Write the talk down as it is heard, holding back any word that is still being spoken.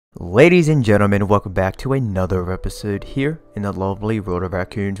Ladies and gentlemen, welcome back to another episode here in the lovely World of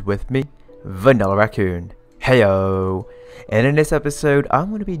Raccoons with me, Vanillaraccoon. Heyo! And in this episode, I'm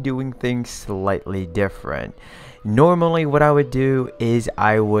going to be doing things slightly different. Normally, what I would do is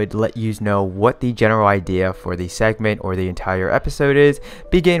I would let you know what the general idea for the segment or the entire episode is,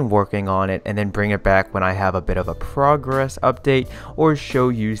 begin working on it, and then bring it back when I have a bit of a progress update or show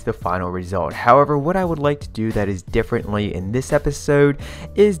you the final result. However, what I would like to do that is differently in this episode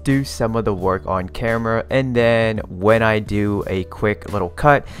is do some of the work on camera, and then when I do a quick little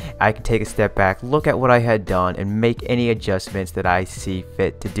cut, I can take a step back, look at what I had done, and make any adjustments that I see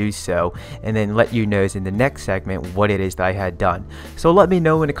fit to do so, and then let you know in the next segment what it is that I had done. So let me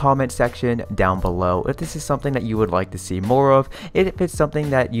know in the comment section down below if this is something that you would like to see more of, if it's something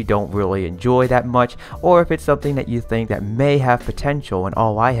that you don't really enjoy that much, or if it's something that you think that may have potential and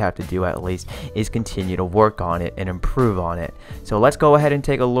all I have to do at least is continue to work on it and improve on it. So let's go ahead and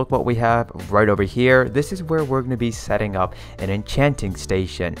take a look what we have right over here. This is where we're going to be setting up an enchanting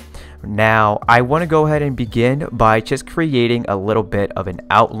station. Now, I want to go ahead and begin by just creating a little bit of an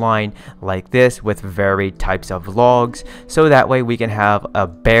outline like this with varied types of logs, so that way we can have a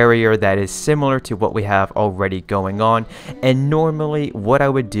barrier that is similar to what we have already going on. And normally what I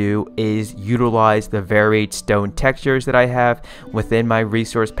would do is utilize the varied stone textures that I have within my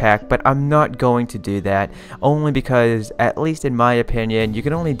resource pack, but I'm not going to do that, only because, at least in my opinion, you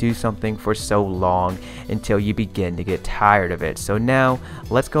can only do something for so long until you begin to get tired of it. So now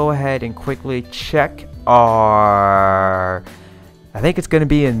let's go ahead and quickly check our, I think it's going to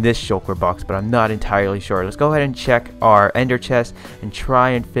be in this shulker box, but I'm not entirely sure. Let's go ahead and check our ender chest and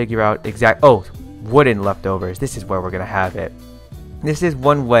try and figure out wooden leftovers. This is where we're going to have it. This is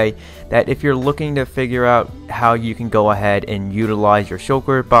one way that if you're looking to figure out how you can go ahead and utilize your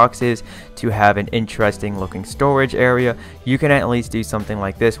shulker boxes to have an interesting looking storage area, you can at least do something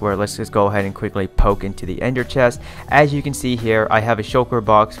like this, where let's just go ahead and quickly poke into the ender chest. As you can see here, I have a shulker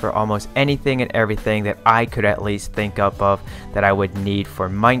box for almost anything and everything that I could at least think up of that I would need for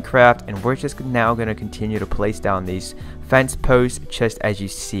Minecraft, and we're just now going to continue to place down these fence posts just as you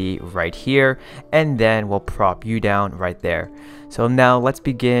see right here, and then we'll prop you down right there. So now let's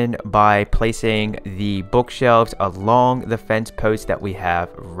begin by placing the bookshelves along the fence posts that we have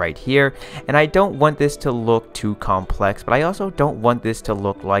right here. And I don't want this to look too complex, but I also don't want this to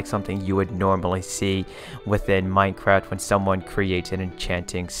look like something you would normally see within Minecraft when someone creates an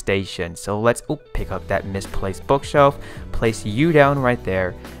enchanting station. So let's pick up that misplaced bookshelf, place you down right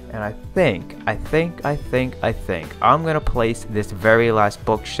there. And I think I'm gonna place this very last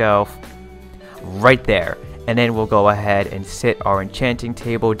bookshelf right there, and then we'll go ahead and sit our enchanting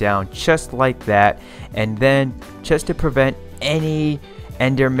table down just like that. And then, just to prevent any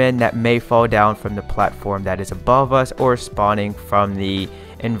endermen that may fall down from the platform that is above us, or spawning from the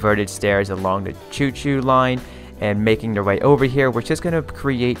inverted stairs along the choo-choo line and making their way over here, we're just gonna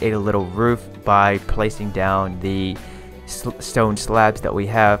create a little roof by placing down the stone slabs that we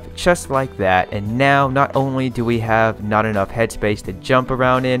have just like that. And now not only do we have not enough headspace to jump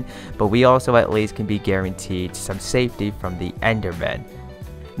around in, but we also at least can be guaranteed some safety from the endermen.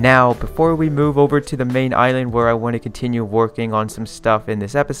 Now, before we move over to the main island where I want to continue working on some stuff in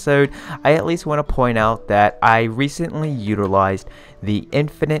this episode, I at least want to point out that I recently utilized the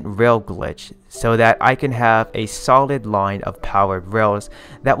infinite rail glitch so that I can have a solid line of powered rails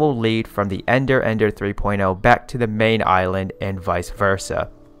that will lead from the Ender 3.0 back to the main island and vice versa.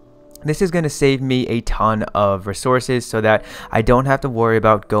 This is going to save me a ton of resources so that I don't have to worry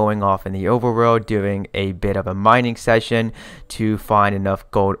about going off in the overworld doing a bit of a mining session to find enough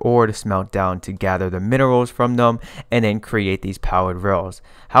gold ore to smelt down to gather the minerals from them and then create these powered rails.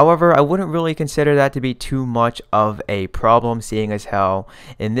 However, I wouldn't really consider that to be too much of a problem, seeing as how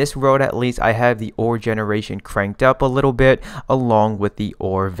in this world at least I have the ore generation cranked up a little bit along with the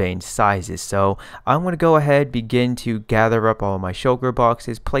ore vein sizes. So I'm going to go ahead, begin to gather up all my shulker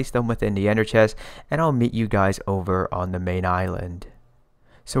boxes, place them within the ender chest, and I'll meet you guys over on the main island.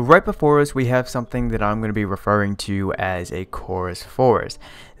 So right before us we have something that I'm going to be referring to as a chorus forest.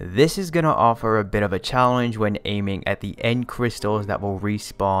 This is going to offer a bit of a challenge when aiming at the end crystals that will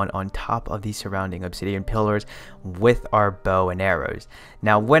respawn on top of the surrounding obsidian pillars with our bow and arrows.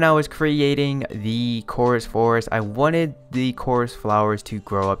 Now, when I was creating the chorus forest, I wanted the chorus flowers to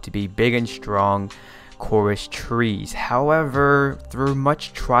grow up to be big and strong, chorus trees. However, through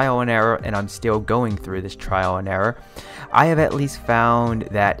much trial and error, and I'm still going through this trial and error, I have at least found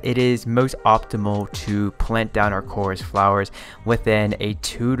that it is most optimal to plant down our chorus flowers within a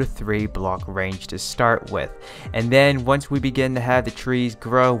 2 to 3 block range to start with. And then once we begin to have the trees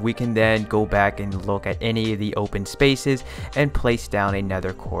grow, we can then go back and look at any of the open spaces and place down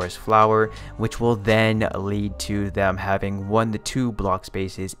another chorus flower, which will then lead to them having 1 to 2 block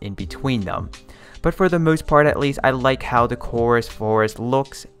spaces in between them. But for the most part, at least, I like how the chorus forest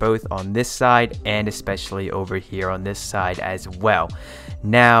looks both on this side and especially over here on this side as well.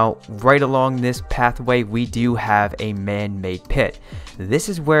 Now, right along this pathway, we do have a man-made pit. This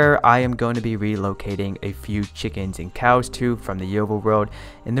is where I am going to be relocating a few chickens and cows to from the overworld,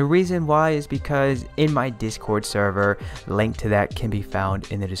 and the reason why is because in my Discord server, link to that can be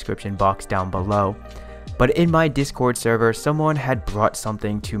found in the description box down below. But in my Discord server, someone had brought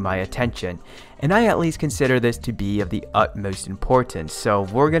something to my attention, and I at least consider this to be of the utmost importance. So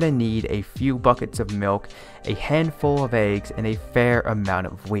we're gonna need a few buckets of milk, a handful of eggs, and a fair amount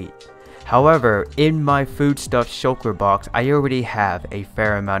of wheat. However, in my foodstuff shulker box, I already have a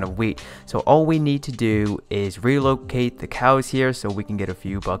fair amount of wheat, so all we need to do is relocate the cows here so we can get a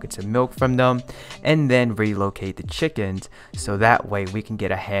few buckets of milk from them, and then relocate the chickens so that way we can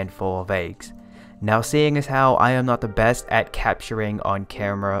get a handful of eggs. Now, seeing as how I am not the best at capturing on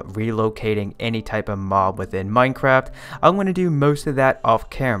camera relocating any type of mob within Minecraft, I'm going to do most of that off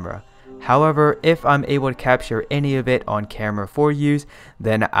camera. However, if I'm able to capture any of it on camera for use,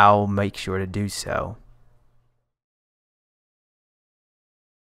 then I'll make sure to do so.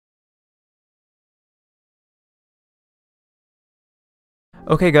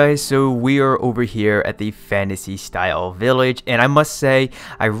 Okay guys, so we are over here at the fantasy style village, and I must say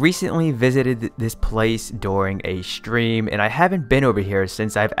I recently visited this place during a stream, and I haven't been over here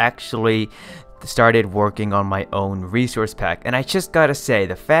since I've actually started working on my own resource pack. And I just gotta say,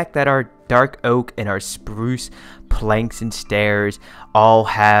 the fact that our dark oak and our spruce planks and stairs all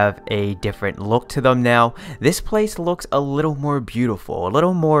have a different look to them now, this place looks a little more beautiful, a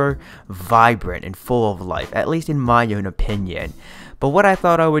little more vibrant and full of life, at least in my own opinion. But what I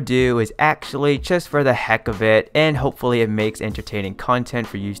thought I would do is actually, just for the heck of it, and hopefully it makes entertaining content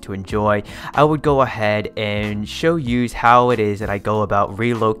for you to enjoy, I would go ahead and show you how it is that I go about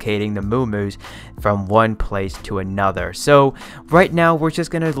relocating the moo-moos from one place to another. So right now we're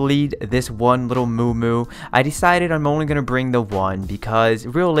just going to lead this one little moo-moo. I decided I'm only going to bring the one because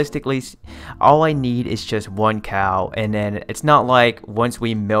realistically all I need is just one cow, and then it's not like once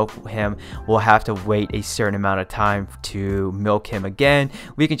we milk him we'll have to wait a certain amount of time to milk him again.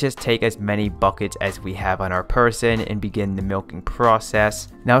 We can just take as many buckets as we have on our person and begin the milking process.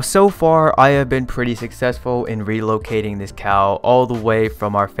 Now, so far I have been pretty successful in relocating this cow all the way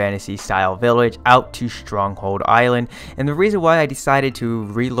from our fantasy style village out to Stronghold Island, and the reason why I decided to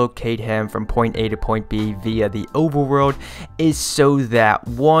relocate him from point A to point B via the overworld is so that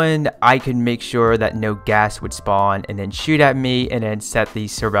one, I can make sure that no gas would spawn and then shoot at me and then set the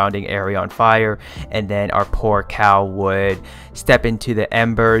surrounding area on fire, and then our poor cow would step into the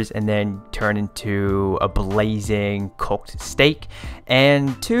embers and then turn into a blazing cooked steak.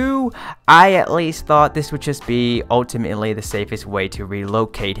 And two, I at least thought this would just be ultimately the safest way to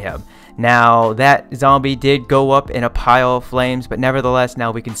relocate him. Now, that zombie did go up in a pile of flames, but nevertheless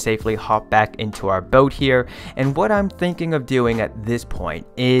now we can safely hop back into our boat here. And what I'm thinking of doing at this point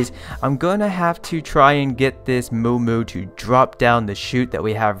is I'm gonna have to try and get this moo-moo to drop down the chute that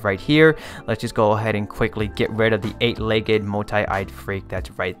we have right here. Let's just go ahead and quickly get rid of the 8-legged multi-eyed freak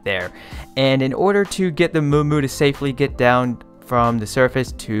that's right there. And in order to get the moo-moo to safely get down from the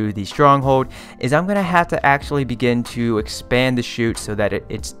surface to the stronghold, is I'm gonna have to actually begin to expand the chute so that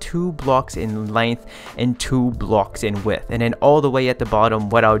it's 2 blocks in length and 2 blocks in width. And then all the way at the bottom,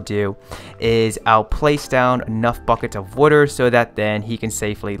 what I'll do is I'll place down enough buckets of water so that then he can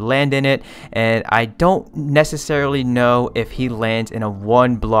safely land in it. And I don't necessarily know if he lands in a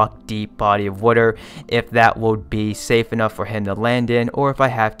 1 block deep body of water, if that will be safe enough for him to land in, or if I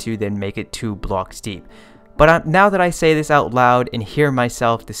have to then make it 2 blocks deep. But now that I say this out loud and hear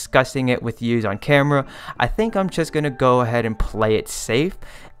myself discussing it with you on camera, I think I'm just going to go ahead and play it safe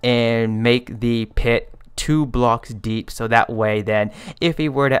and make the pit 2 blocks deep, so that way then if he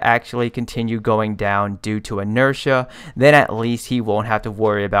were to actually continue going down due to inertia, then at least he won't have to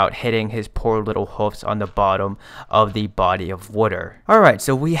worry about hitting his poor little hoofs on the bottom of the body of water. Alright,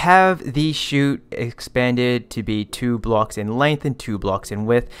 so we have the chute expanded to be 2 blocks in length and 2 blocks in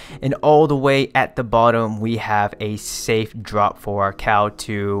width, and all the way at the bottom we have a safe drop for our cow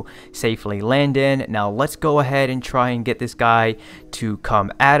to safely land in. Now let's go ahead and try and get this guy to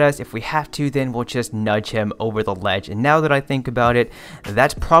come at us. If we have to, then we'll just nudge nudge him over the ledge. And now that I think about it,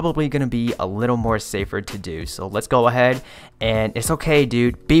 that's probably going to be a little more safer to do. So let's go ahead, and it's okay,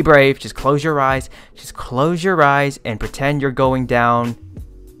 dude. Be brave. Just close your eyes. Just close your eyes and pretend you're going down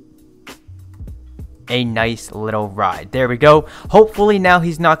a nice little ride. There we go. Hopefully now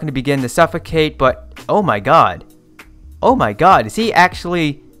he's not going to begin to suffocate, but oh my god. Oh my god, is he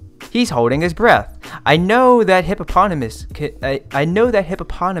actually... He's holding his breath. I know that hippopotamuses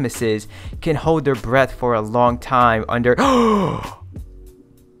can hold their breath for a long time under...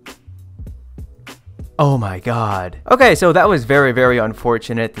 Oh my god. Okay, so that was very, very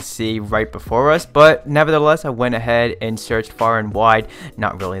unfortunate to see right before us, but nevertheless, I went ahead and searched far and wide.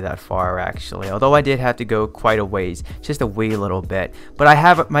 Not really that far, actually, although I did have to go quite a ways, just a wee little bit. But I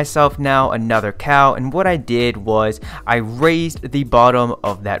have myself now another cow, and what I did was I raised the bottom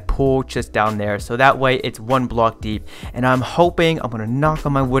of that pool just down there, so that way it's 1 block deep, and I'm hoping I'm gonna knock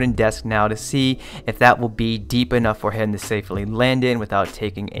on my wooden desk now to see if that will be deep enough for him to safely land in without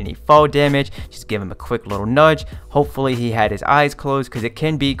taking any fall damage. Just give him a quick little nudge. Hopefully he had his eyes closed, because it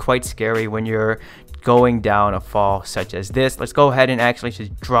can be quite scary when you're going down a fall such as this. Let's go ahead and actually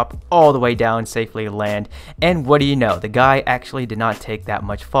just drop all the way down, safely land, and what do you know, the guy actually did not take that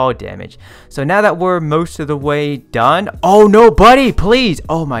much fall damage. So now that we're most of the way done, oh no buddy, please,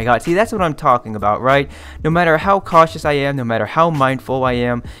 oh my god, see, that's what I'm talking about, right? No matter how cautious I am, no matter how mindful I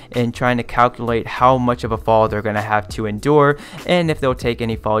am in trying to calculate how much of a fall they're gonna have to endure and if they'll take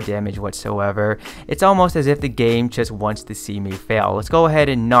any fall damage whatsoever, it's almost as if the game just wants to see me fail. Let's go ahead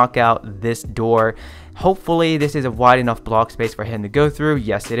and knock out this door. Hopefully this is a wide enough block space for him to go through.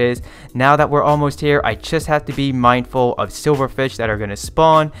 Yes, it is. Now that we're almost here, I just have to be mindful of silverfish that are going to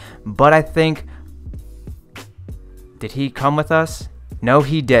spawn. But I think... Did he come with us? No,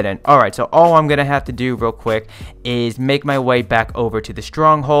 he didn't. Alright, so all I'm going to have to do real quick is make my way back over to the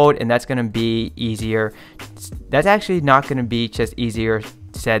stronghold, and that's going to be easier. That's actually not going to be just easier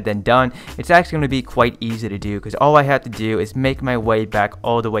said than done. It's actually going to be quite easy to do, because all I have to do is make my way back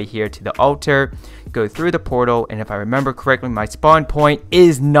all the way here to the altar, go through the portal, and if I remember correctly, my spawn point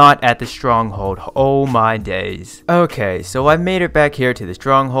is not at the stronghold. Oh my days. Okay, so I made it back here to the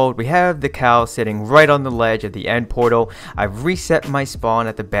stronghold. We have the cow sitting right on the ledge of the end portal. I've reset my spawn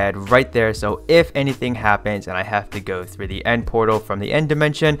at the bed right there, so if anything happens and I have to go through the end portal from the end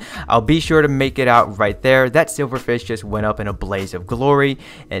dimension, I'll be sure to make it out right there. That silverfish just went up in a blaze of glory.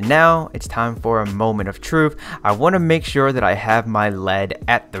 And now it's time for a moment of truth. I want to make sure that I have my lead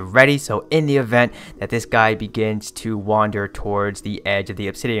at the ready, so in the event that this guy begins to wander towards the edge of the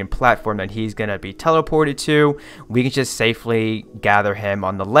obsidian platform that he's going to be teleported to, we can just safely gather him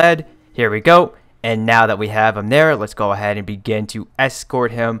on the lead. Here we go. And now that we have him there, let's go ahead and begin to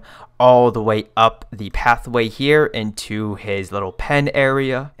escort him all the way up the pathway here into his little pen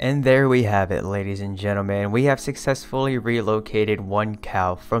area. And there we have it, ladies and gentlemen. We have successfully relocated one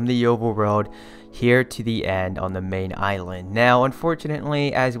cow from the overworld here to the end on the main island. Now,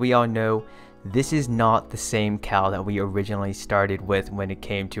 unfortunately, as we all know, this is not the same cow that we originally started with when it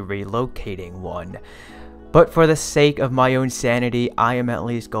came to relocating one. But for the sake of my own sanity, I am at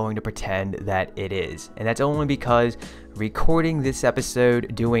least going to pretend that it is. And that's only because recording this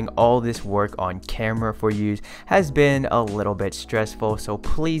episode, doing all this work on camera for you, has been a little bit stressful. So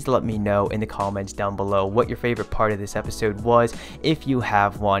please let me know in the comments down below what your favorite part of this episode was, if you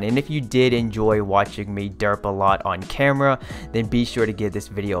have one. And if you did enjoy watching me derp a lot on camera, then be sure to give this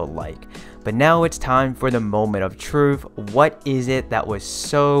video a like. But now it's time for the moment of truth. What is it that was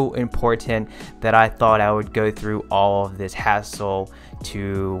so important that I thought I would go through all of this hassle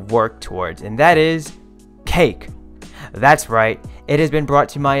to work towards? And that is cake. That's right, it has been brought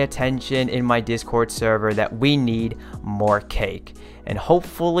to my attention in my Discord server that we need more cake. And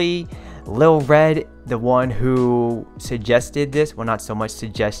hopefully Lil Red, the one who suggested this, well, not so much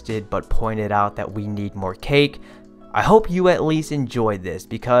suggested, but pointed out that we need more cake, I hope you at least enjoyed this,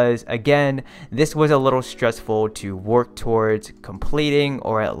 because again, this was a little stressful to work towards completing,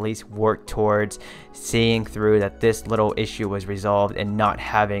 or at least work towards seeing through that this little issue was resolved and not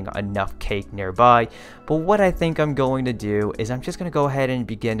having enough cake nearby. But what I think I'm going to do is I'm just going to go ahead and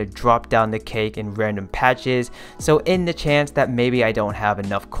begin to drop down the cake in random patches. So in the chance that maybe I don't have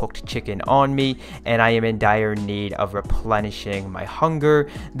enough cooked chicken on me and I am in dire need of replenishing my hunger,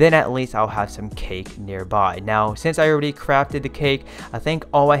 then at least I'll have some cake nearby. Now, since I already crafted the cake, I think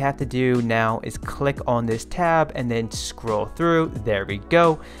all I have to do now is click on this tab and then scroll through. There we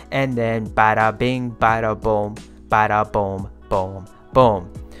go. And then bada bing, bada boom, boom,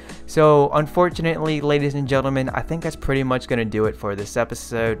 boom. So unfortunately, ladies and gentlemen, I think that's pretty much going to do it for this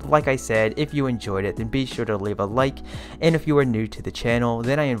episode. Like I said, if you enjoyed it, then be sure to leave a like, and if you are new to the channel,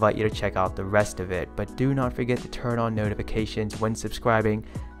 then I invite you to check out the rest of it. But do not forget to turn on notifications when subscribing.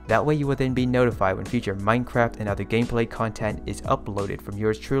 That way you will then be notified when future Minecraft and other gameplay content is uploaded from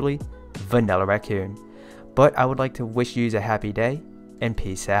yours truly, Vanillaraccoon. But I would like to wish you a happy day, and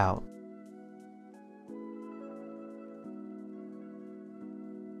peace out.